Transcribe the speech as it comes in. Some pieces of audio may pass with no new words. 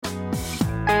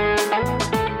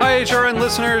HRN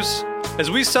listeners.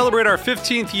 As we celebrate our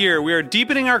 15th year, we are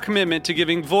deepening our commitment to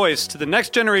giving voice to the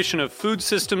next generation of food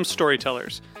systems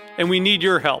storytellers, and we need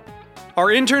your help. Our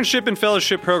internship and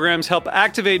fellowship programs help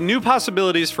activate new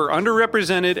possibilities for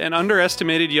underrepresented and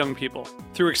underestimated young people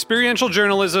through experiential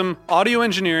journalism, audio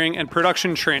engineering, and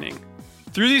production training.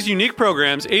 Through these unique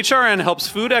programs, HRN helps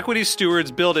food equity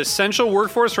stewards build essential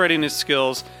workforce readiness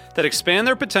skills that expand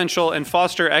their potential and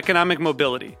foster economic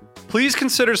mobility. Please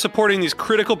consider supporting these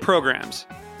critical programs.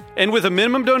 And with a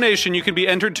minimum donation, you can be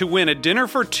entered to win a dinner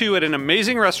for two at an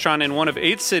amazing restaurant in one of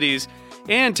 8 cities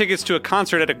and tickets to a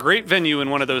concert at a great venue in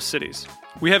one of those cities.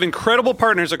 We have incredible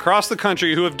partners across the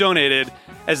country who have donated,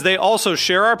 as they also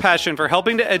share our passion for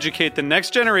helping to educate the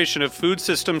next generation of food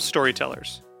systems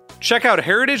storytellers. Check out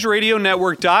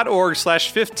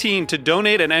heritageradionetwork.org/15 to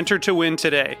donate and enter to win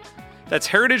today. That's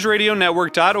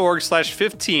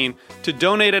heritageradionetwork.org/15 to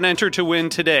donate and enter to win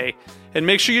today. And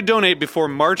make sure you donate before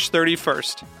March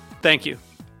 31st. Thank you.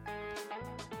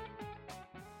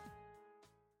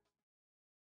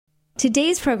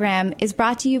 Today's program is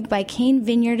brought to you by Cane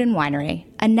Vineyard and Winery,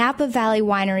 a Napa Valley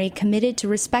winery committed to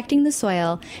respecting the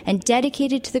soil and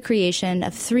dedicated to the creation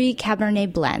of 3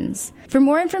 Cabernet blends. For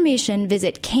more information,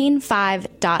 visit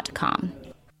cane5.com.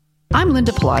 I'm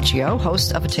Linda Pelaccio,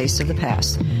 host of A Taste of the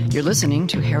Past. You're listening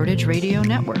to Heritage Radio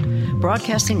Network,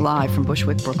 broadcasting live from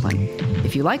Bushwick, Brooklyn.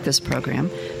 If you like this program,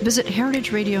 visit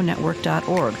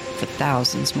heritageradionetwork.org for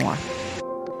thousands more.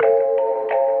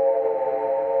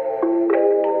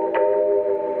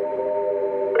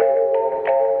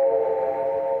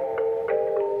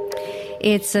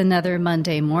 It's another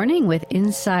Monday morning with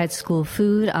Inside School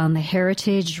Food on the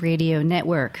Heritage Radio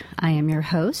Network. I am your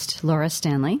host, Laura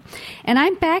Stanley, and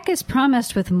I'm back as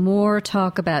promised with more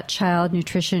talk about Child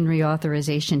Nutrition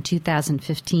Reauthorization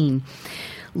 2015.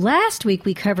 Last week,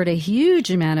 we covered a huge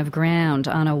amount of ground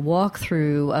on a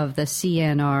walkthrough of the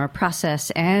CNR process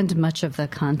and much of the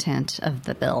content of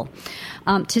the bill.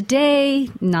 Today,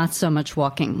 not so much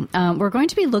walking. We're going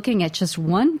to be looking at just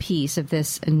one piece of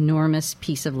this enormous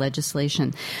piece of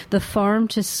legislation, the Farm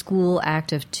to School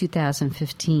Act of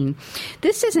 2015.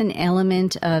 This is an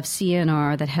element of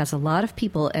CNR that has a lot of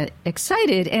people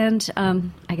excited and,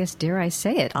 I guess, dare I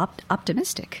say it,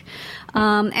 optimistic.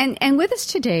 And with us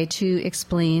today to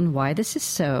explain why this is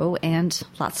so and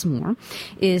lots more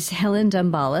is Helen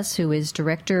Dumbalis, who is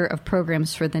Director of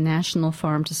Programs for the National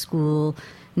Farm to School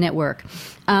Network.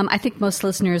 I think most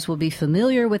listeners will be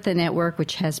familiar with the network,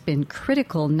 which has been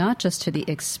critical not just to the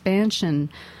expansion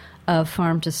of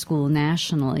farm to school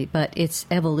nationally, but its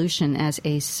evolution as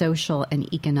a social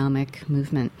and economic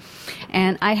movement.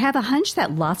 And I have a hunch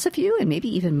that lots of you, and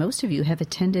maybe even most of you, have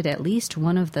attended at least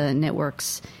one of the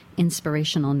network's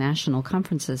inspirational national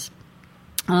conferences.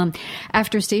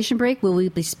 After station break, we'll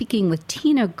be speaking with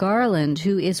Tina Garland,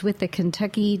 who is with the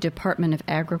Kentucky Department of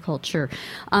Agriculture.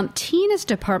 Tina's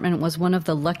department was one of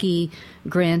the lucky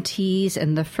grantees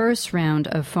in the first round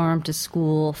of Farm to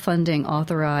School funding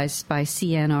authorized by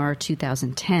CNR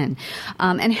 2010.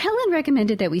 And Helen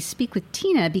recommended that we speak with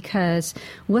Tina because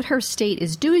what her state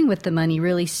is doing with the money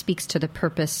really speaks to the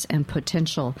purpose and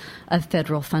potential of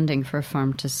federal funding for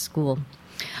Farm to School.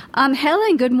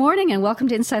 Helen, good morning and welcome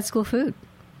to Inside School Food.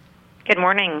 Good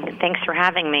morning. Thanks for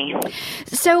having me.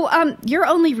 So you're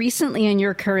only recently in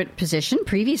your current position.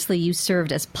 Previously, you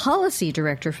served as policy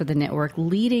director for the network,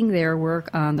 leading their work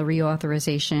on the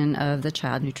reauthorization of the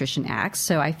Child Nutrition Act.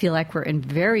 So I feel like we're in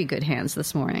very good hands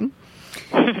this morning.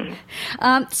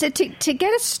 So to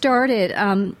get us started,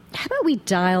 how about we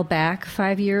dial back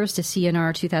 5 years to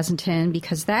CNR 2010,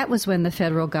 because that was when the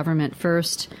federal government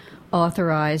first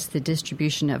authorized the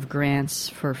distribution of grants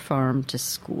for farm to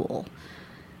school.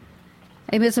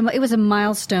 It was a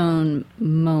milestone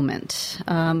moment.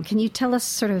 Can you tell us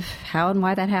sort of how and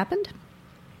why that happened?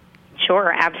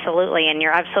 Sure, absolutely. And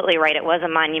you're absolutely right. It was a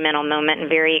monumental moment and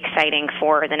very exciting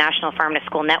for the National Farm to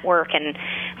School Network and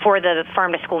for the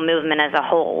farm to school movement as a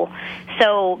whole.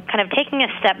 So kind of taking a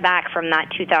step back from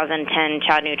that 2010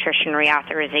 Child Nutrition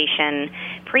Reauthorization,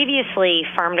 previously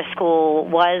Farm to School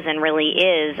was and really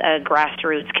is a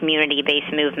grassroots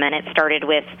community-based movement. It started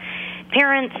with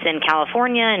parents in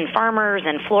California and farmers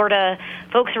in Florida,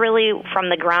 folks really from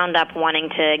the ground up wanting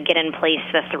to get in place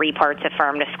the 3 parts of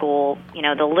farm to school,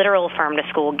 the literal farm to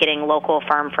school, getting local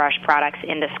farm fresh products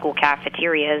into school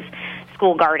cafeterias,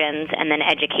 school gardens, and then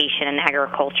education and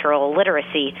agricultural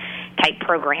literacy type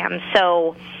programs.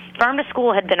 So Farm to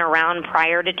School had been around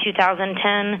prior to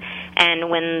 2010, and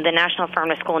when the National Farm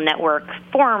to School Network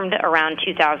formed around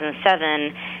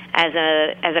 2007, as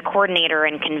a coordinator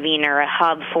and convener, a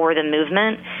hub for the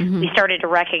movement, we started to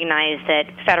recognize that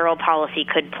federal policy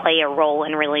could play a role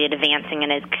in really advancing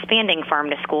and expanding farm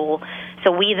to school.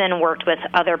 So we then worked with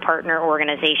other partner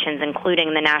organizations,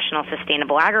 including the National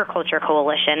Sustainable Agriculture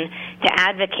Coalition, to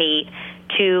advocate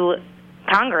to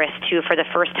Congress to, for the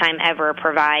first time ever,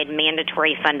 provide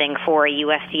mandatory funding for a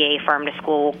USDA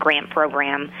farm-to-school grant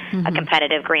program, a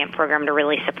competitive grant program to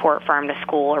really support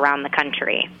farm-to-school around the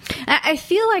country. I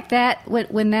feel like that,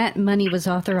 when that money was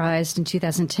authorized in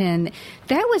 2010,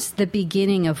 that was the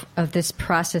beginning of this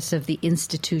process of the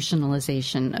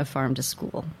institutionalization of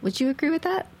farm-to-school. Would you agree with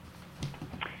that?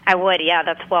 I would, yeah,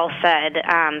 that's well said.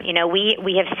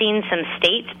 We have seen some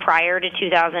states prior to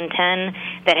 2010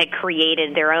 that had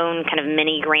created their own kind of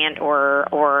mini grant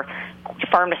or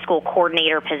farm-to-school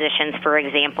coordinator positions, for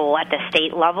example, at the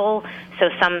state level. So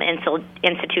some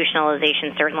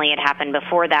institutionalization certainly had happened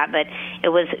before that, but it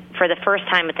was for the first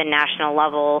time at the national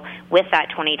level with that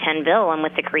 2010 bill and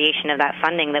with the creation of that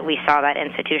funding that we saw that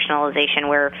institutionalization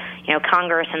where,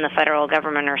 Congress and the federal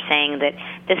government are saying that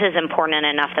this is important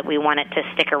enough that we want it to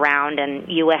stick around, and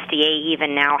USDA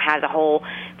even now has a whole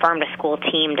farm-to-school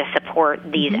team to support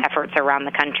these efforts around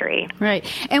the country. Right.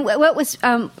 And what was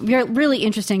really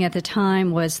interesting at the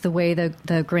time was the way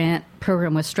the grant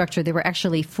program was structured. There were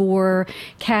actually 4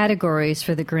 categories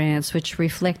for the grants, which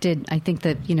reflected, I think,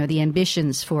 the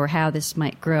ambitions for how this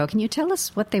might grow. Can you tell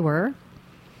us what they were?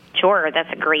 Sure, that's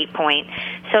a great point.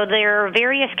 So there are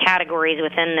various categories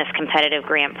within this competitive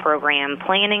grant program: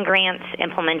 planning grants,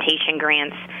 implementation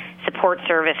grants, support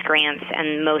service grants,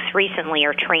 and most recently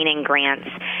are training grants.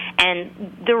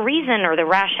 And the reason or the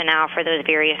rationale for those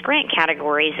various grant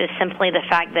categories is simply the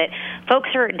fact that folks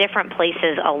are at different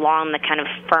places along the kind of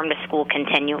farm-to-school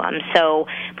continuum. So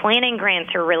planning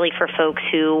grants are really for folks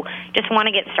who just want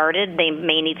to get started. They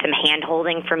may need some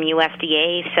hand-holding from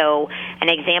USDA. So an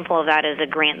example of that is a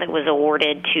grant that was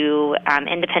awarded to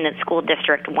Independent School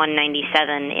District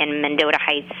 197 in Mendota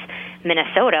Heights,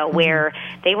 Minnesota, where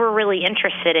they were really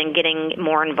interested in getting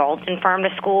more involved in farm to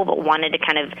school, but wanted to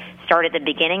kind of start at the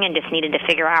beginning and just needed to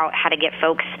figure out how to get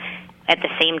folks at the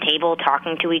same table,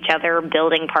 talking to each other,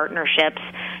 building partnerships,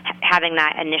 having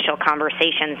that initial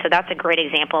conversation. So that's a great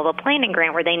example of a planning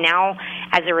grant where they now,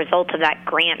 as a result of that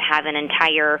grant, have an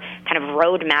entire kind of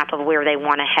roadmap of where they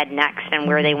want to head next and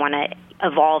where they want to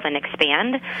evolve and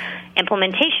expand.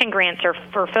 Implementation grants are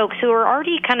for folks who are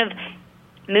already kind of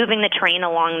moving the train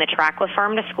along the track with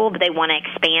farm to school, but they want to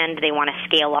expand, they want to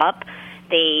scale up,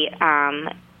 they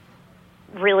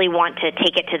really want to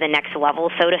take it to the next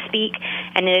level, so to speak.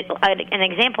 And an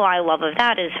example I love of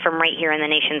that is from right here in the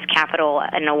nation's capital,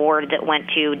 an award that went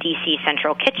to DC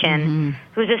Central Kitchen,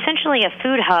 who's essentially a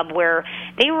food hub where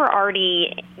they were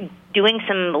already doing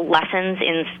some lessons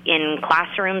in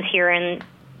classrooms here in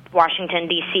Washington,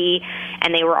 D.C.,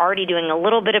 and they were already doing a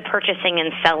little bit of purchasing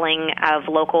and selling of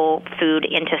local food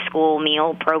into school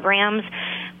meal programs.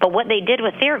 But what they did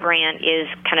with their grant is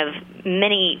kind of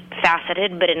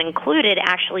many-faceted, but it included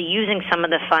actually using some of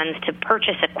the funds to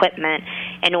purchase equipment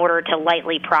in order to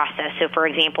lightly process. So, for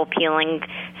example, peeling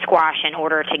squash in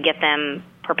order to get them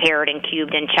prepared and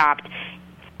cubed and chopped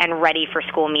and ready for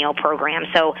school meal programs.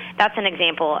 So that's an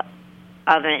example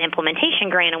of an implementation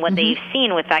grant, and what they've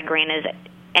seen with that grant is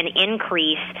an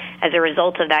increase as a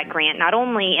result of that grant, not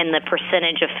only in the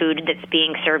percentage of food that's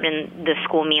being served in the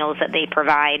school meals that they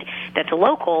provide that's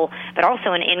local, but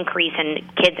also an increase in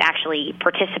kids actually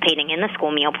participating in the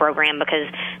school meal program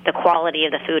because the quality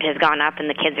of the food has gone up and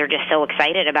the kids are just so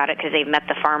excited about it because they've met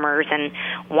the farmers and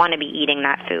want to be eating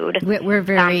that food. We're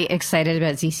very excited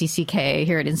about ZCCK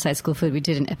here at Inside School Food. We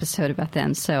did an episode about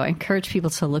them, so I encourage people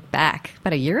to look back.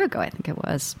 About a year ago, I think it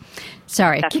was.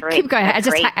 Sorry, keep going. That's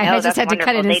I just had to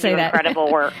cut in and say that. They do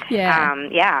incredible work. Yeah.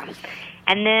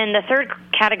 And then the third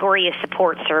category is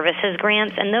support services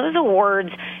grants, and those awards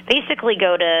basically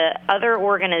go to other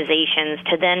organizations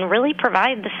to then really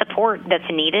provide the support that's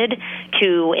needed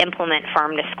to implement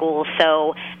farm to school.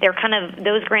 So they're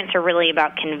those grants are really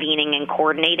about convening and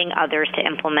coordinating others to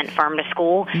implement farm to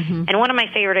school. And one of my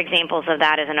favorite examples of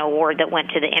that is an award that went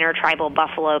to the Intertribal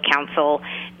Buffalo Council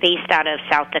based out of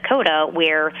South Dakota,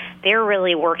 where they're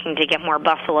really working to get more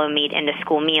buffalo meat into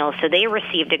school meals. So they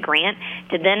received a grant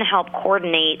to then help coordinate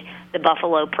the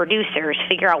buffalo producers,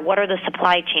 figure out what are the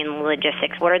supply chain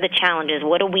logistics, what are the challenges,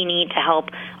 what do we need to help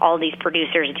all these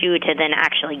producers do to then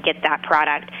actually get that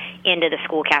product into the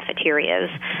school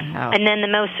cafeterias. Wow. And then the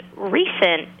most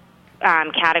recent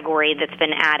category that's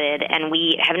been added, and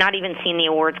we have not even seen the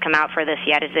awards come out for this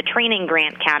yet, is the training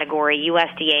grant category.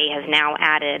 USDA has now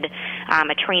added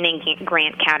a training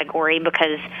grant category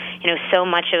because so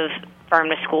much of Farm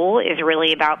to School is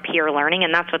really about peer learning,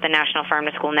 and that's what the National Farm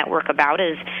to School Network about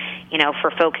is,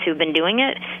 for folks who've been doing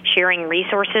it, sharing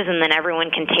resources, and then everyone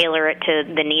can tailor it to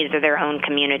the needs of their own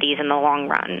communities in the long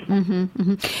run. Mm-hmm,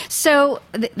 mm-hmm. So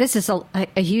this is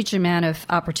a huge amount of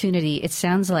opportunity, it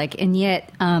sounds like, and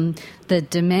yet the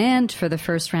demand for the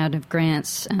first round of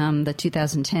grants, the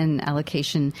 2010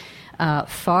 allocation,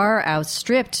 far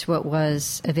outstripped what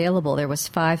was available. There was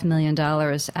 $5 million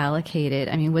allocated.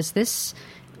 I mean, was this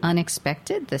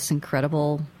unexpected, this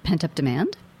incredible pent-up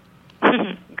demand?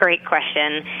 Great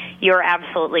question. You're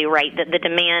absolutely right that the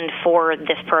demand for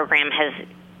this program has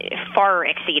far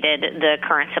exceeded the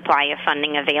current supply of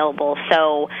funding available.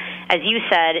 So, as you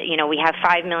said, we have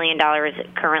 $5 million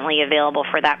currently available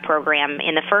for that program.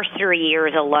 In the first 3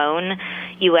 years alone,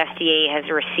 USDA has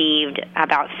received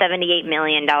about $78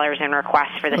 million in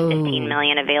requests for the $15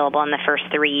 million available in the first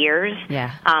 3 years.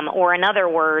 Yeah. Or in other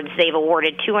words, they've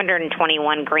awarded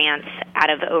 221 grants out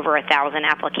of over 1,000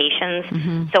 applications.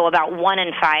 Mm-hmm. So about 1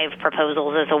 in 5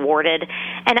 proposals is awarded.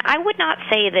 And I would not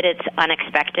say that it's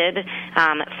unexpected.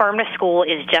 Farm to School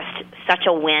is just such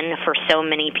a win for so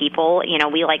many people.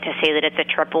 We like to say that it's a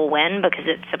triple win because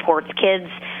it supports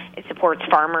kids, it supports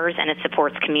farmers, and it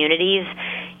supports communities.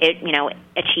 It,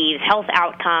 achieves health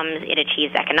outcomes, it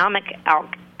achieves economic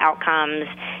outcomes,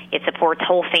 it supports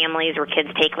whole families where kids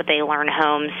take what they learn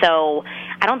home. So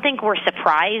I don't think we're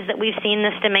surprised that we've seen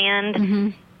this demand. Mm-hmm.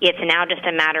 It's now just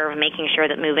a matter of making sure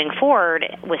that moving forward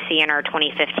with CNR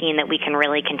 2015 that we can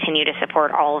really continue to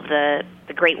support all of the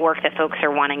great work that folks are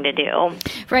wanting to do.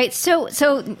 Right. So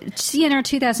CNR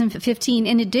 2015,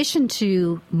 in addition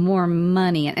to more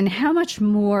money, and how much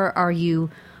more are you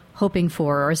hoping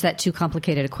for, or is that too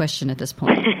complicated a question at this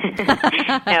point?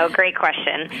 No, great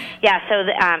question. Yeah, so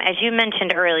as you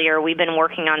mentioned earlier, we've been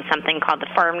working on something called the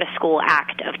Farm to School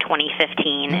Act of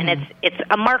 2015, and it's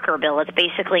a marker bill. It's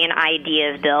basically an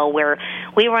ideas bill where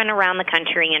we run around the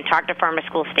country and talk to farm to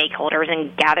school stakeholders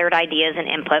and gathered ideas and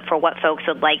input for what folks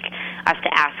would like us to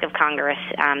ask of Congress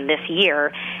this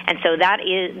year. And so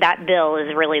that bill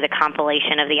is really the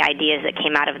compilation of the ideas that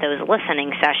came out of those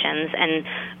listening sessions. And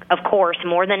of course,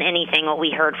 more than anything, what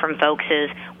we heard from folks is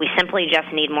we simply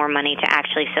just need more money to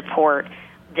actually support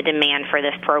the demand for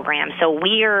this program. So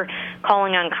we are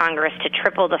calling on Congress to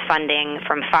triple the funding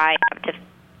from $5 up to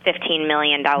 $15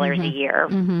 million a year.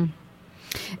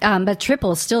 Mm-hmm. But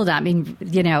triple is still not,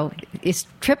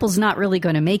 triple's not really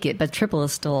going to make it, but triple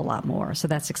is still a lot more. So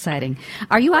that's exciting.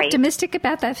 Are you optimistic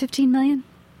about that $15 million?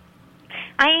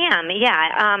 I am,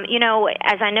 yeah.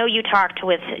 As I know you talked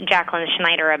with Jacqueline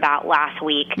Schneider about last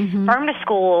week, Farm to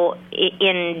School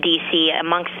in D.C.,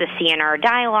 amongst the CNR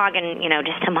dialogue and,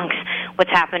 just amongst what's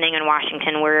happening in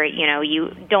Washington where, you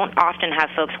don't often have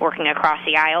folks working across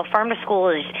the aisle, Farm to School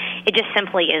it just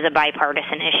simply is a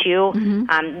bipartisan issue.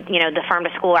 The Farm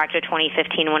to School Act of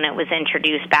 2015, when it was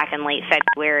introduced back in late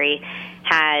February,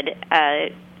 had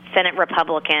Senate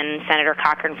Republican, Senator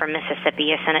Cochran from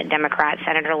Mississippi, a Senate Democrat,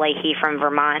 Senator Leahy from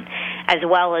Vermont, as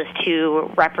well as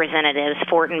 2 representatives,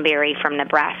 Fortenberry from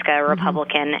Nebraska, a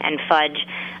Republican, and Fudge,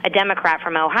 a Democrat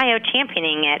from Ohio,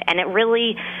 championing it. And it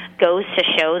really goes to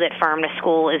show that Farm to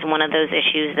School is one of those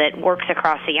issues that works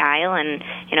across the aisle and,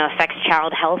 affects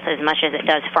child health as much as it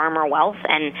does farmer wealth.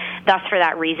 And thus, for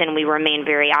that reason, we remain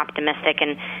very optimistic.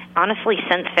 And honestly,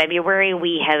 since February,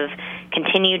 we have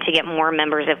continued to get more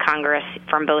members of Congress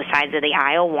from both sides of the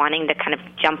aisle wanting to kind of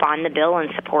jump on the bill and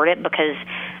support it because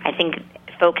I think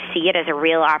folks see it as a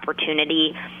real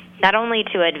opportunity not only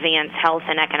to advance health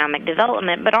and economic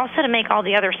development, but also to make all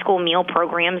the other school meal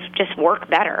programs just work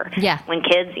better. Yeah. When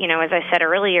kids, as I said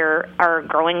earlier, are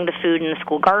growing the food in the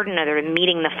school garden or they're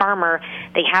meeting the farmer,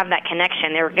 they have that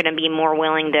connection. They're going to be more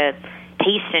willing to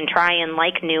taste and try and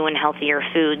like new and healthier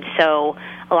foods. So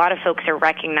a lot of folks are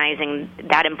recognizing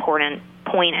that important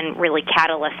point and really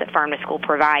catalyst that Farm to School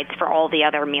provides for all the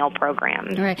other meal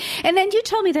programs. Right. And then you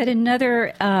told me that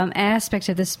another aspect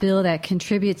of this bill that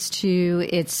contributes to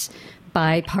its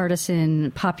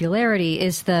bipartisan popularity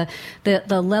is the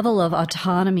level of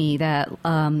autonomy that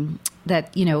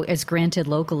is granted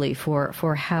locally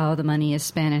for how the money is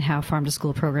spent and how Farm to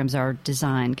School programs are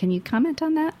designed. Can you comment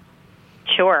on that?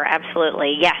 Sure,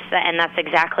 absolutely. Yes, and that's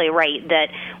exactly right. That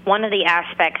one of the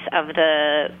aspects of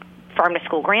the Farm to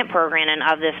School grant program and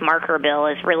of this marker bill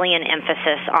is really an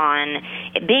emphasis on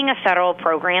it being a federal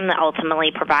program that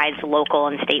ultimately provides local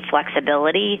and state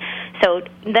flexibility. So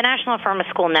the National Farm to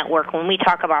School Network, when we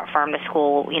talk about Farm to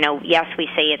School, yes, we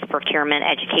say it's procurement,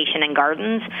 education, and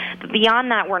gardens, but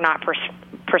beyond that, we're not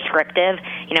prescriptive.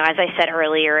 As I said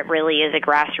earlier, it really is a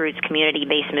grassroots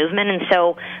community-based movement, and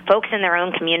so folks in their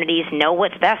own communities know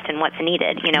what's best and what's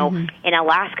needed. In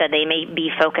Alaska, they may be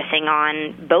focusing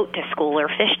on boat-to-school or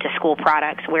fish-to-school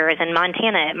products, whereas in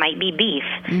Montana, it might be beef.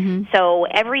 So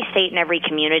every state and every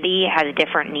community has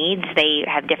different needs. They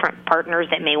have different partners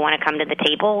that may want to come to the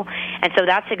table, and so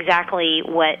that's exactly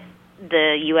what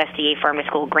the USDA Farm to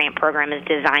School grant program is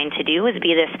designed to do, is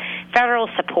be this federal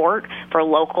support for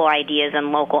local ideas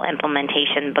and local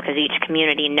implementation, because each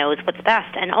community knows what's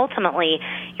best. And ultimately,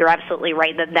 you're absolutely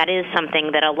right that is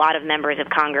something that a lot of members of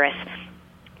Congress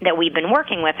that we've been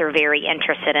working with are very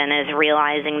interested in, is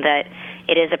realizing that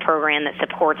it is a program that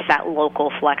supports that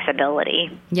local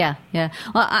flexibility. Yeah.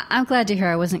 Well, I'm glad to hear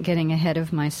I wasn't getting ahead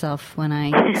of myself when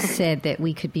I said that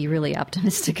we could be really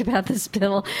optimistic about this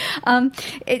bill.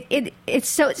 It's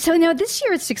so this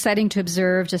year it's exciting to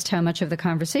observe just how much of the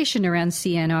conversation around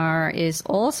CNR is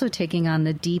also taking on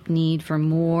the deep need for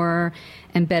more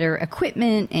and better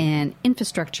equipment and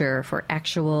infrastructure for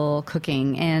actual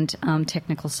cooking and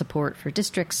technical support for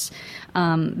districts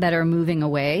that are moving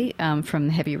away from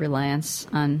the heavy reliance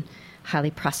on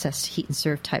highly processed heat and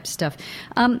serve type stuff.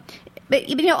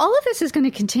 But all of this is going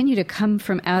to continue to come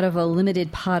from out of a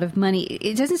limited pot of money.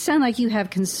 It doesn't sound like you have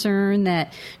concern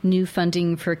that new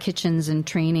funding for kitchens and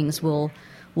trainings will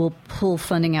pull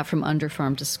funding out from under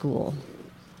Farm to School.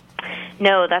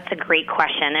 No, that's a great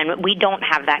question, and we don't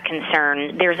have that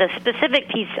concern. There's a specific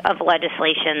piece of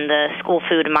legislation, the School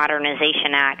Food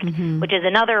Modernization Act, which is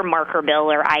another marker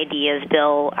bill or ideas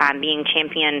bill being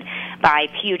championed by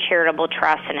Pew Charitable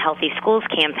Trust and Healthy Schools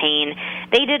Campaign.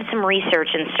 They did some research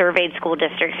and surveyed school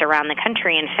districts around the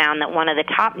country and found that one of the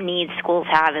top needs schools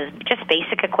have is just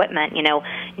basic equipment.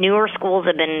 Newer schools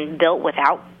have been built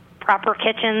without proper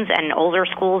kitchens, and older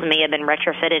schools may have been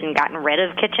retrofitted and gotten rid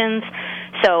of kitchens.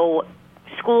 So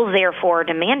schools, therefore, are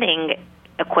demanding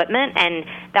equipment, and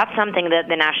that's something that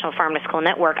the National Farm to School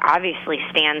Network obviously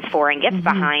stands for and gets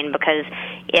behind, because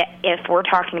if we're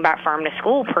talking about farm to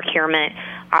school procurement,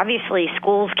 obviously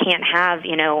schools can't have,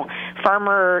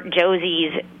 Farmer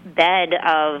Josie's bed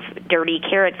of dirty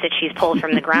carrots that she's pulled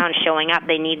from the ground showing up.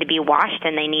 They need to be washed,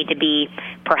 and they need to be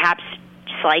perhaps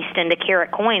sliced into carrot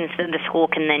coins that the school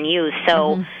can then use.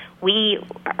 So we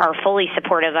are fully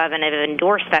supportive of and have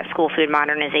endorsed that School Food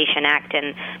Modernization Act,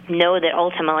 and know that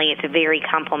ultimately it's very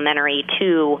complementary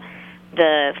to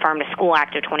the Farm to School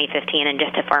Act of 2015 and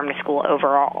just to Farm to School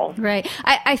overall. Right.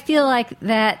 I feel like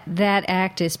that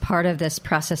act is part of this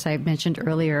process I mentioned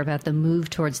earlier about the move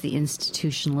towards the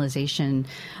institutionalization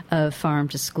of Farm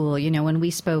to School. When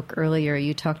we spoke earlier,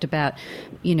 you talked about,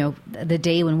 the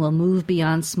day when we'll move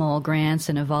beyond small grants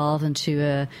and evolve into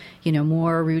a,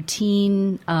 more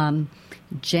routine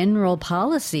general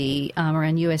policy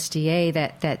around USDA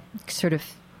that sort of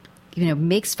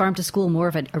makes farm to school more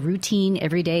of a routine,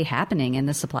 everyday happening in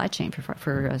the supply chain for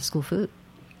school food.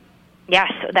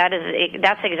 Yes,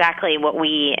 that's exactly what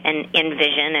we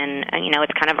envision, and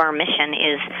it's kind of our mission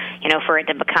is for it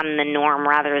to become the norm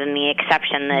rather than the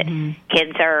exception, that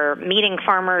kids are meeting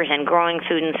farmers and growing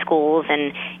food in schools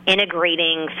and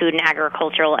integrating food and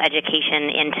agricultural education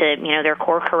into their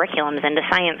core curriculums, into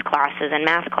science classes and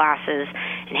math classes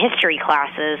and history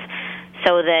classes,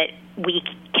 so that we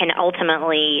can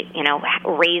ultimately,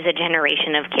 raise a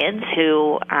generation of kids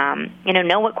who,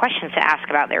 know what questions to ask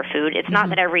about their food. It's not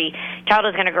that every child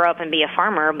is going to grow up and be a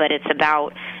farmer, but it's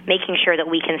about making sure that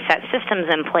we can set systems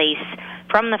in place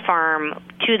from the farm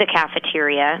to the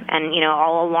cafeteria and,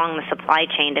 all along the supply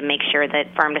chain to make sure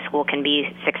that farm to school can be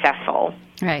successful.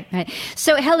 Right.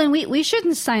 So, Helen, we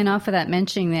shouldn't sign off without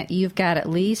mentioning that you've got at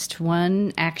least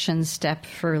one action step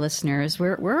for listeners.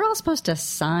 We're all supposed to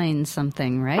sign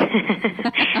something, right?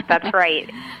 That's right.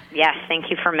 Yes,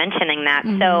 thank you for mentioning that.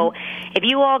 So if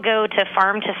you all go to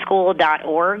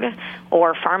farmtoschool.org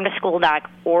or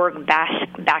farmtoschool.org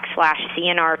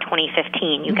 /CNR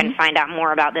 2015, you can find out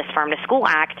more about this Farm to School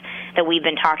Act that we've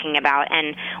been talking about.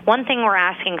 And one thing we're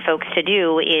asking folks to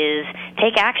do is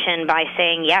take action by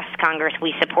saying, yes, Congress,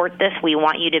 we support this. We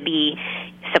want you to be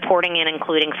supporting and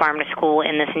including Farm to School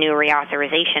in this new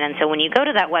reauthorization. And so when you go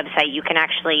to that website, you can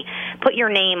actually put your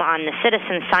name on the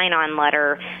citizen sign-on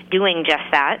letter doing just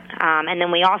that. And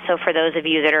then we also, for those of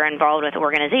you that are involved with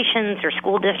organizations or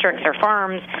school districts or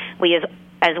farms, we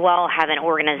as well have an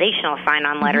organizational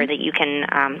sign-on letter that you can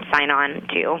sign on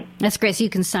to. That's great. So you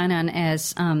can sign on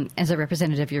as a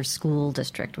representative of your school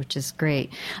district, which is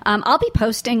great. I'll be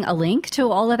posting a link to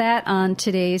all of that on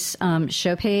today's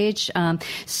show page.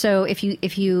 So if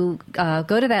you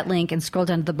go to that link and scroll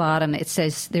down to the bottom, it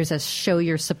says there's a Show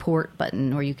Your Support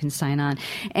button where you can sign on.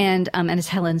 And as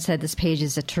Helen said, this page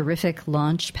is a terrific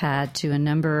launch pad to a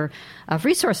number of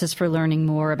resources for learning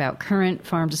more about current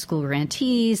farm-to-school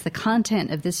grantees, the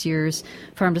content of this year's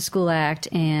Farm-to-School Act,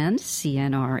 and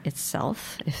CNR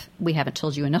itself, if we haven't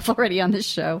told you enough already on this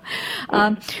show.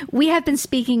 We have been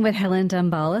speaking with Helen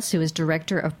Dambalis, who is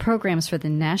Director of Programs for the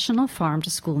National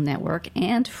Farm-to-School Network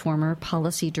and former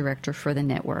Policy Director for the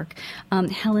network.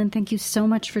 Helen, thank you so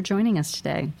much for joining us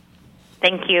today.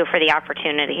 Thank you for the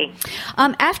opportunity.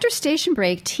 After station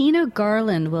break, Tina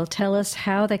Garland will tell us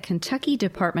how the Kentucky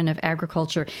Department of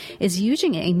Agriculture is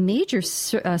using a major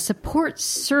support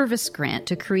service grant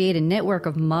to create a network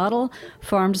of model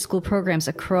farm-to-school programs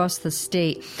across the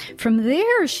state. From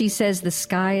there, she says the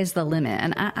sky is the limit,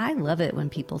 and I love it when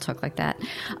people talk like that.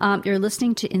 You're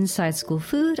listening to Inside School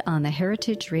Food on the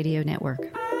Heritage Radio Network.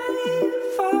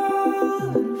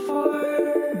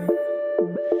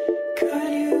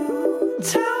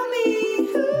 Tell me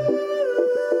who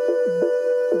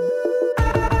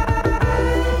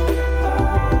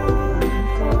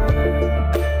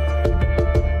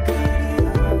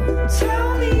tell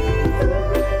me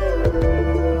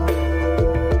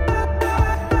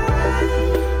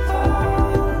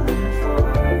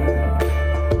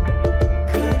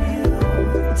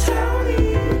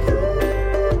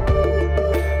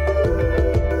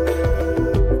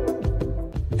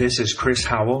This is Chris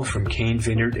Howell from Cain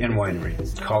Vineyard and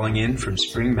Winery, calling in from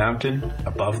Spring Mountain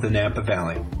above the Napa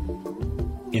Valley.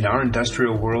 In our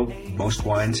industrial world, most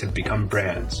wines have become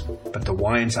brands, but the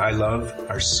wines I love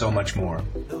are so much more.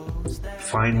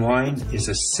 Fine wine is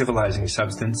a civilizing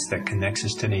substance that connects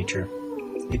us to nature.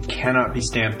 It cannot be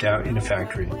stamped out in a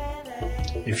factory.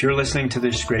 If you're listening to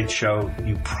this great show,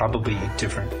 you probably eat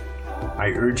different.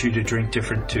 I urge you to drink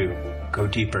different too. Go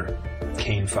deeper.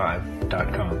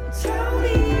 Cain5.com.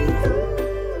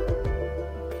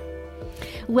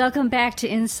 Welcome back to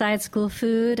Inside School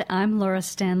Food. I'm Laura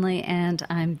Stanley, and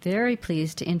I'm very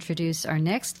pleased to introduce our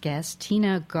next guest,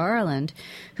 Tina Garland,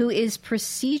 who is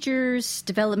Procedures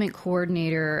Development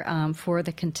Coordinator for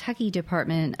the Kentucky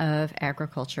Department of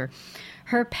Agriculture.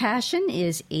 Her passion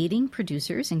is aiding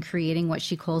producers in creating what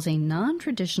she calls a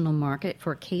non-traditional market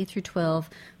for K-12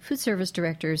 food service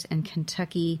directors and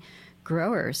Kentucky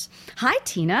growers. Hi,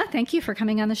 Tina. Thank you for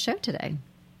coming on the show today.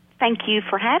 Thank you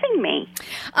for having me.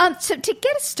 So to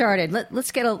get us started,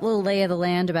 let's get a little lay of the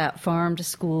land about farm to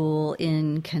school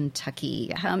in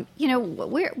Kentucky. Where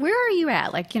are you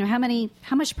at?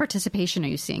 How much participation are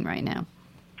you seeing right now?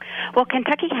 Well,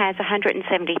 Kentucky has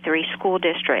 173 school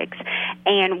districts,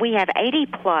 and we have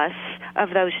 80-plus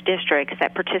of those districts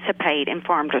that participate in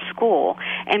Farm to School.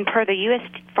 And per the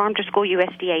Farm to School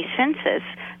USDA census,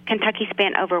 Kentucky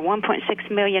spent over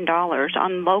 $1.6 million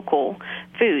on local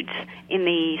foods in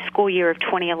the school year of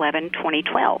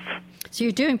 2011-2012. So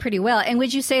you're doing pretty well. And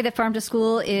would you say that Farm to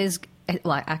School is,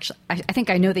 well, actually, I think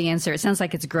I know the answer. It sounds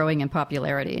like it's growing in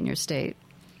popularity in your state.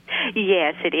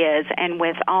 Yes, it is. And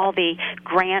with all the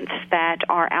grants that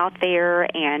are out there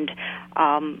and,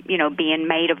 being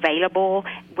made available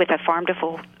with a farm to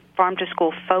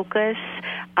school focus,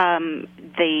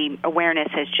 the awareness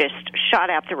has just shot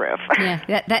out the roof.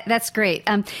 Yeah, that's great.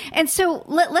 And so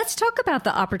let's talk about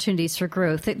the opportunities for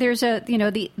growth. There's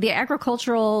the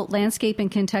agricultural landscape in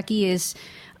Kentucky is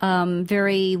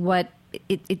very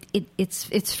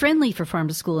it's friendly for farm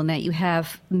to school in that you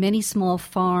have many small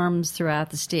farms throughout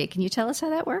the state. Can you tell us how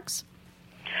that works?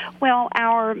 Well,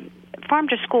 our farm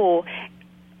to school,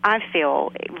 I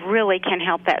feel, really can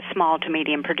help that small to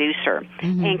medium producer.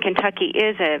 Mm-hmm. And Kentucky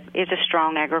is a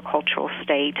strong agricultural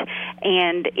state,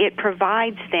 and it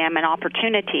provides them an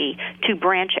opportunity to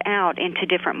branch out into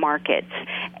different markets.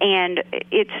 And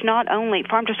it's not only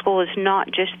farm to school is not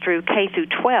just through K through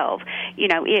 12.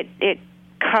 It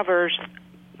covers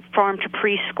farm to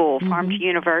preschool, farm to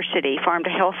university, farm to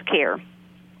healthcare,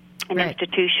 and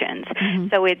institutions. Mm-hmm.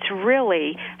 So it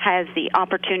really has the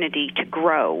opportunity to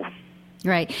grow.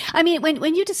 Right. I mean,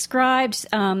 when you described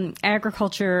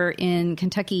agriculture in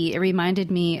Kentucky, it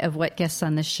reminded me of what guests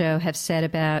on this show have said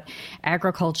about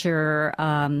agriculture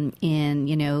in,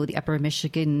 the upper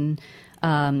Michigan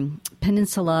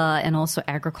peninsula and also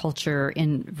agriculture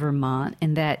in Vermont,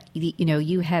 and that,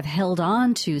 you have held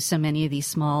on to so many of these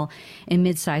small and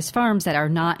mid-sized farms that are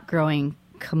not growing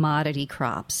commodity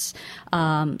crops.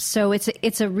 So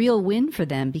it's a real win for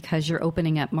them because you're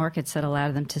opening up markets that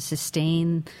allow them to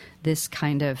sustain this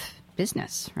kind of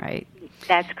business, right?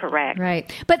 That's correct.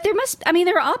 Right. But there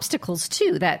are obstacles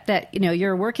too that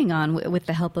you're working on with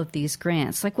the help of these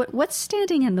grants. Like what's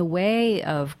standing in the way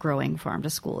of growing farm to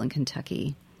school in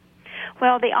Kentucky?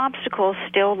 Well, the obstacles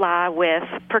still lie with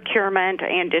procurement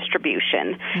and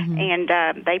distribution, and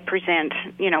they present,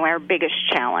 our biggest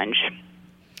challenge.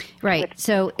 Right.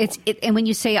 So and when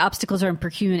you say obstacles are in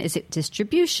procurement, is it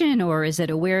distribution or is it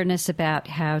awareness about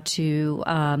how to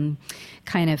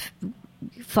kind of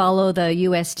follow the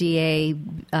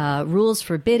USDA rules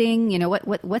for bidding?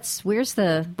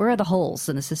 Where are the holes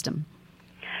in the system?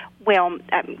 Well,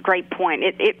 great point.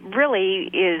 It really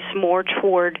is more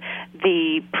toward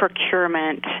the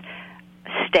procurement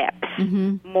steps,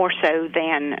 more so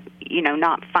than,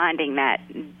 not finding that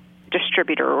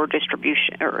distributor or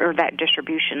distribution or that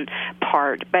distribution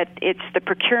part. But it's the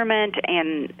procurement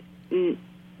and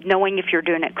knowing if you're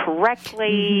doing it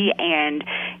correctly, and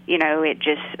it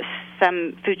just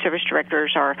some food service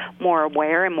directors are more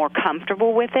aware and more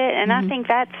comfortable with it, and I think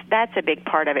that's a big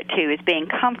part of it too, is being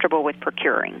comfortable with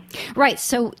procuring. Right.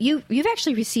 So you've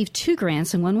actually received 2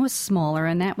 grants, and one was smaller,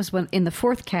 and that was in the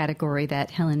 4th category that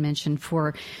Helen mentioned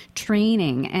for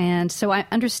training. And so I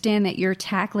understand that you're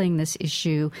tackling this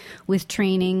issue with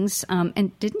trainings.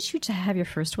 And didn't you have your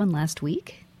first one last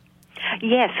week?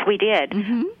 Yes, we did.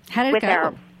 How did it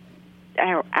go?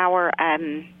 Our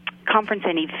conference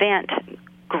and event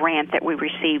grant that we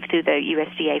received through the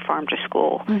USDA Farm to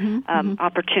School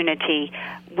opportunity,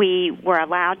 we were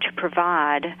allowed to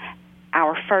provide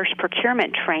our first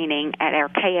procurement training at our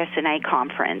KSNA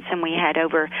conference, and we had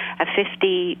over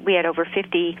 50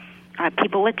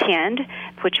 people attend,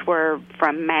 which were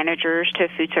from managers to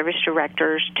food service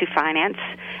directors to finance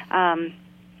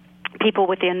people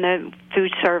within the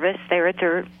food service there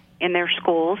in their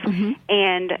schools,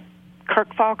 and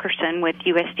Kirk Falkerson with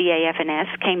USDA F&S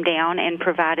came down and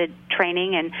provided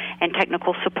training and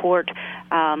technical support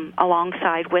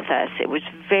alongside with us. It was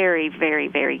very, very,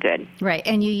 very good. Right,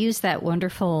 and you used that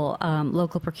wonderful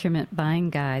local procurement buying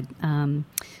guide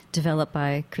developed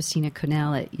by Christina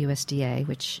Connell at USDA,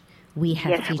 which we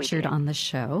have featured on the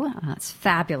show. It's a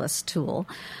fabulous tool.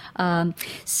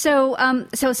 So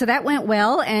that went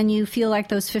well, and you feel like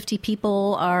those 50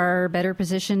 people are better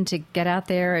positioned to get out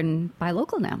there and buy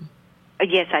local now.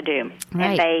 Yes, I do.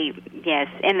 Right. And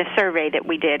in the survey that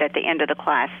we did at the end of the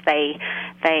class, they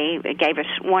gave us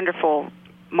wonderful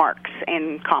marks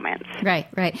and comments. Right.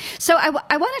 So I want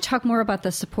to talk more about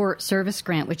the support service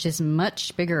grant, which is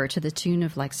much bigger, to the tune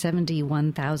of like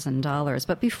 $71,000.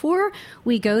 But before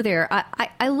we go there,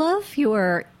 I love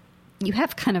you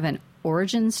have kind of an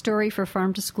origin story for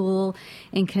Farm to School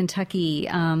in Kentucky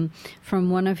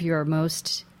from one of your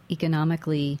most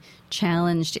economically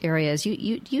challenged areas.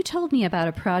 You told me about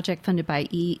a project funded by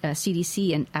CDC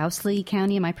in Owsley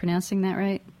County. Am I pronouncing that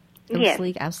right? Yes.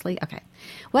 Owsley? Okay.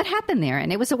 What happened there?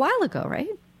 And it was a while ago, right?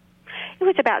 It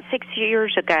was about 6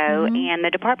 years ago, and the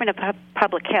Department of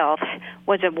Public Health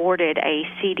was awarded a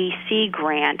CDC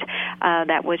grant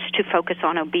that was to focus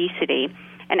on obesity.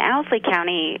 And Owsley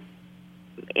County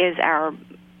is our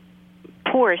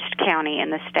poorest county in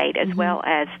the state, as well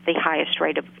as the highest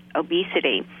rate of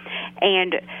obesity.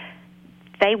 And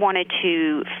they wanted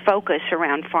to focus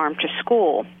around farm to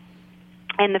school.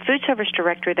 And the food service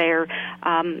director there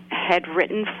had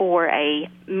written for a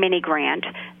mini grant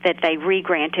that they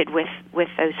re-granted with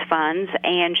those funds,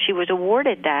 and she was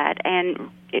awarded that.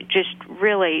 And it just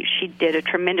really, she did a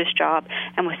tremendous job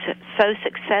and was so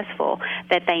successful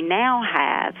that they now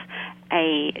have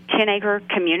a 10-acre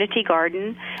community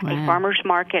garden, a farmer's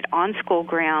market on school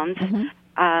grounds.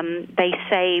 They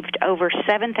saved over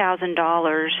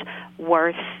 $7,000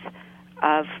 worth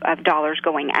of dollars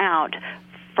going out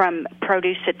from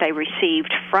produce that they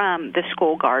received from the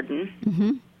school garden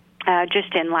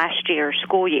just in last year's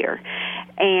school year.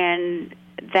 And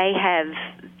they have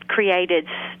created,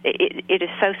 it is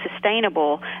so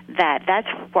sustainable that that's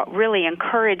what really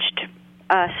encouraged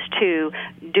us to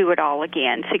do it all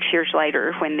again 6 years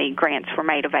later when the grants were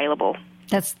made available.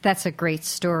 That's a great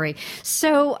story.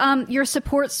 So your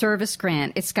support service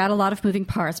grant, it's got a lot of moving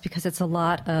parts because it's a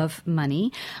lot of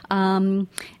money.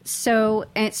 So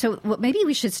maybe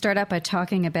we should start out by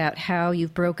talking about how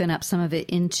you've broken up some of it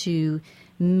into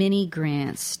mini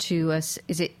grants to us.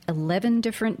 Is it 11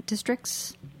 different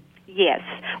districts? Yes.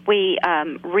 We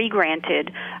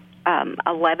re-granted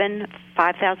 11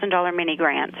 $5,000 mini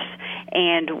grants,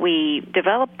 and we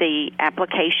developed the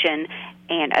application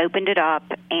and opened it up,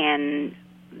 and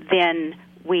then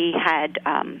we had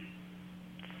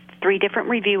 3 different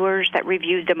reviewers that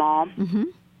reviewed them all. Mm-hmm.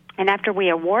 And after we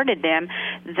awarded them,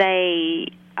 they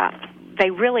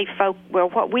really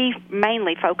what we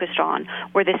mainly focused on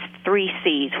were the 3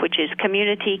 C's, which is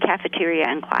community, cafeteria,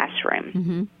 and classroom.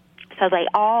 Mm-hmm. So they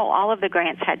all of the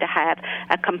grants had to have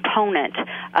a component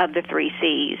of the 3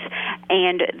 C's,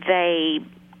 and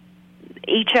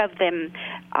each of them,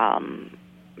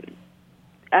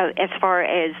 as far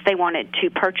as they wanted to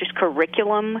purchase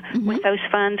curriculum Mm-hmm. with those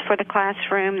funds for the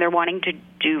classroom, they're wanting to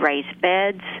do raised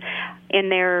beds in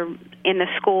the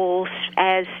schools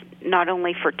as not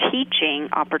only for teaching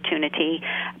opportunity,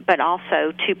 but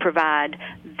also to provide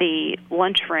the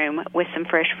lunchroom with some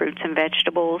fresh fruits and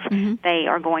vegetables. Mm-hmm. They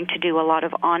are going to do a lot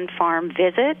of on-farm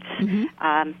visits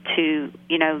to,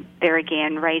 there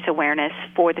again, raise awareness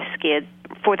for the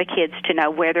kids to know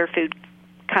where their food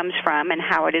comes from and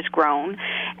how it is grown.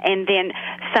 And then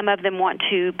some of them want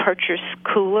to purchase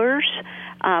coolers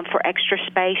for extra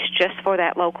space just for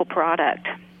that local product.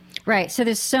 Right. So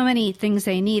there's so many things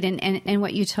they need. And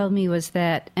what you told me was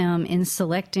that in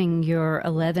selecting your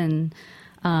 11,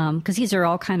 because these are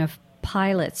all kind of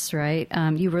pilots, right?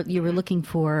 You were looking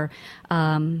for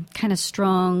kind of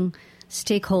strong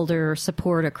stakeholder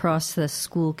support across the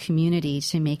school community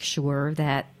to make sure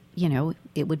that,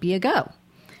 it would be a go.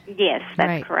 Yes,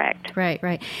 that's correct.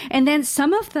 Right. And then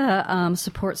some of the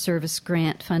support service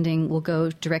grant funding will go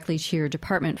directly to your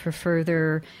department for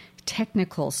further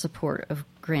technical support of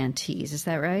grantees. Is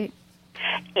that right?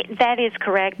 That is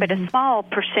correct, but a small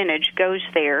percentage goes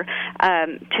there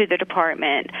to the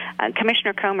department.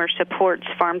 Commissioner Comer supports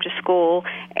Farm to School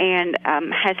and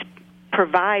has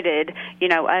provided,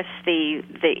 us the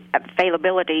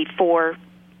availability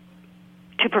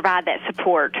to provide that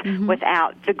support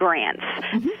without the grants.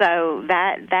 So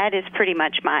that is pretty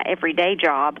much my everyday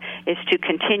job, is to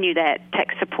continue that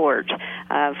tech support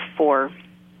for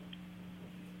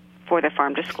the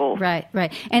Farm to School. Right.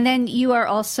 And then you are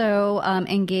also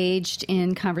engaged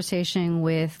in conversation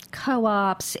with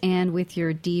co-ops and with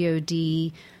your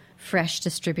DoD fresh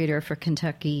distributor for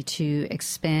Kentucky to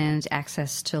expand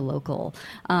access to local.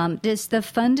 Does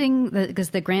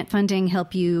the grant funding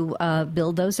help you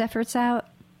build those efforts out?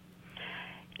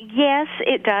 Yes,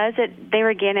 it does.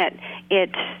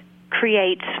 It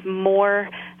creates more,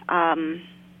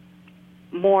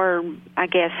 I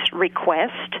guess,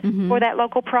 request for that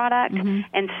local product.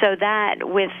 And so that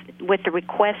with the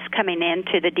requests coming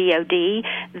into the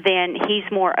DoD, then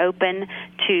he's more open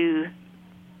to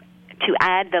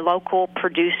add the local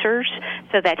producers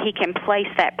so that he can place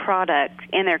that product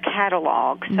in their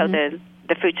catalog so the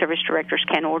food service directors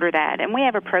can order that. And we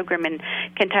have a program in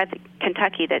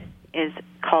Kentucky that is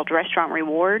called Restaurant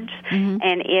Rewards.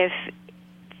 And if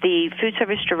the food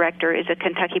service director is a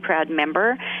Kentucky Proud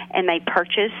member and they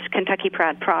purchase Kentucky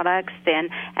Proud products, then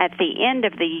at the end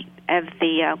of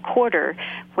the quarter,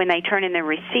 when they turn in their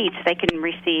receipts, they can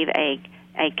receive a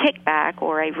kickback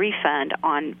or a refund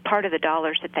on part of the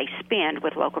dollars that they spend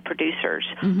with local producers.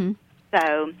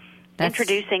 So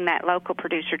introducing that local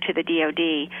producer to the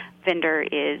DoD vendor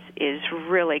is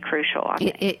really crucial, I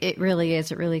think. It really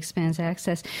is. It really expands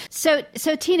access. So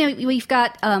Tina, we've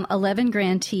got 11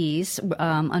 grantees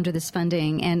under this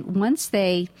funding, and once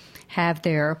they have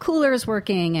their coolers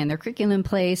working and their curriculum in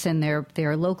place and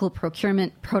their local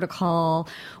procurement protocol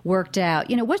worked out,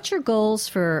 what's your goals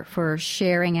for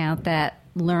sharing out that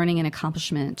learning and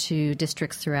accomplishment to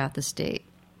districts throughout the state?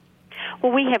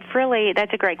 Well,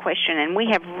 that's a great question, and we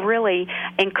have really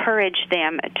encouraged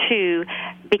them to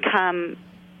become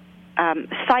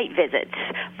site visits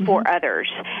for others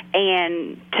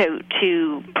and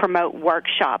to promote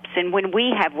workshops. And when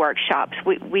we have workshops,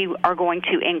 we are going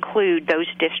to include those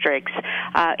districts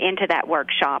into that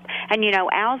workshop. And,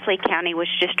 Owsley County was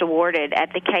just awarded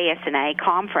at the KSNA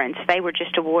conference. They were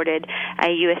just awarded a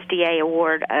USDA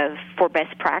award for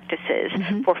best practices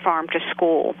for Farm to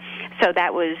School. So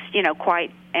that was,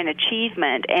 quite an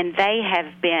achievement. And they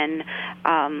have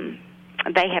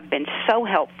been so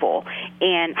helpful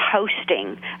in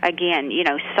hosting, again,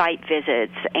 site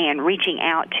visits and reaching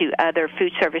out to other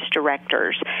food service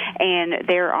directors. And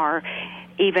there are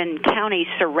even counties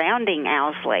surrounding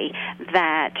Owsley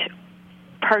that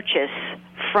purchase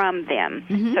from them.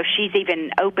 So she's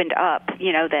even opened up,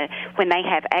 when they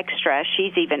have extra,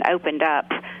 she's even opened up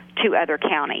to other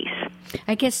counties.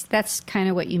 I guess that's kind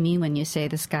of what you mean when you say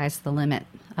the sky's the limit.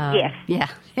 Yes. Yeah.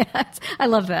 I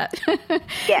love that.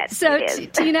 Yes. So,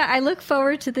 Tina, I look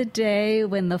forward to the day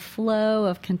when the flow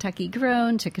of Kentucky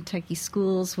grown to Kentucky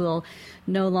schools will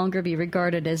no longer be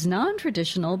regarded as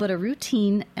non-traditional, but a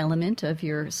routine element of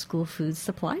your school food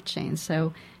supply chain.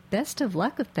 So best of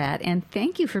luck with that. And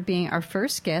thank you for being our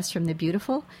first guest from the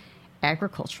beautiful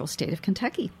agricultural state of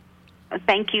Kentucky.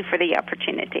 Thank you for the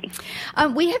opportunity.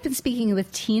 We have been speaking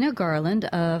with Tina Garland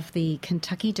of the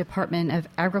Kentucky Department of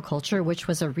Agriculture, which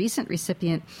was a recent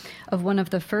recipient of one of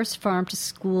the first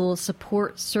farm-to-school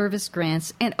support service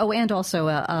grants, and also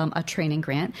a training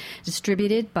grant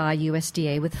distributed by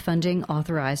USDA with funding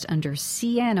authorized under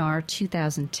CNR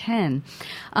 2010.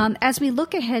 As we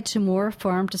look ahead to more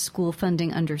farm-to-school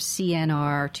funding under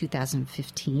CNR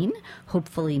 2015,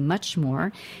 hopefully much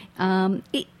more,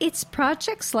 it's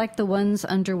projects like the ones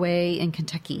underway in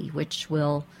Kentucky, which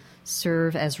will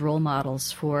serve as role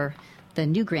models for the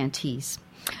new grantees.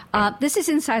 This is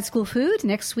Inside School Food.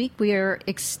 Next week, we are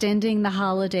extending the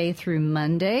holiday through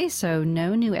Monday, so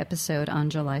no new episode on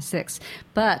July 6th.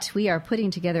 But we are putting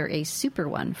together a super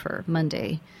one for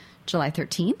Monday, July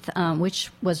 13th, which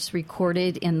was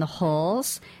recorded in the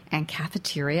halls and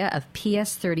cafeteria of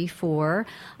PS 34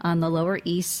 on the Lower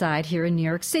East Side here in New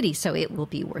York City. So it will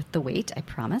be worth the wait, I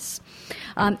promise.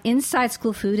 Inside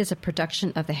School Food is a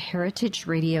production of the Heritage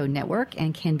Radio Network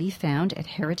and can be found at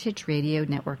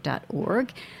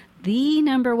heritageradionetwork.org. The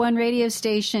number one radio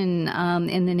station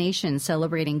in the nation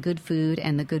celebrating good food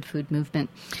and the good food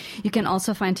movement. You can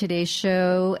also find today's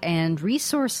show and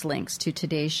resource links to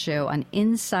today's show on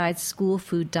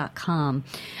InsideSchoolFood.com.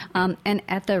 And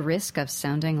at the risk of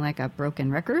sounding like a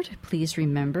broken record, please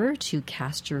remember to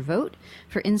cast your vote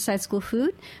for Inside School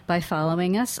Food by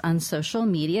following us on social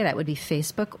media. That would be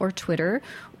Facebook or Twitter,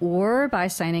 or by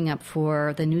signing up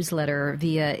for the newsletter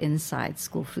via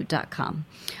InsideSchoolFood.com.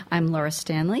 I'm Laura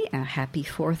Stanley. A happy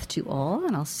 4th to all,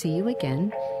 and I'll see you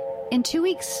again in 2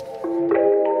 weeks.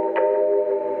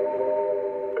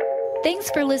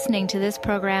 Thanks for listening to this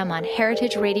program on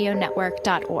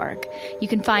heritageradionetwork.org. You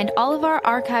can find all of our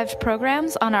archived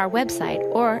programs on our website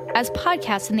or as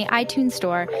podcasts in the iTunes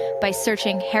Store by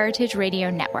searching Heritage Radio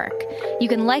Network. You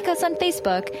can like us on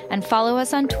Facebook and follow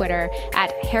us on Twitter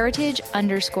at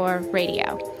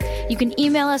heritage_radio. You can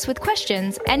email us with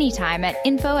questions anytime at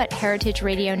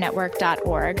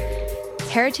info@heritageradionetwork.org.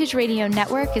 Heritage Radio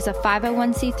Network is a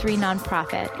 501c3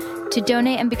 nonprofit. To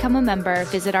donate and become a member,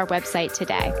 visit our website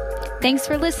today. Thanks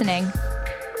for listening.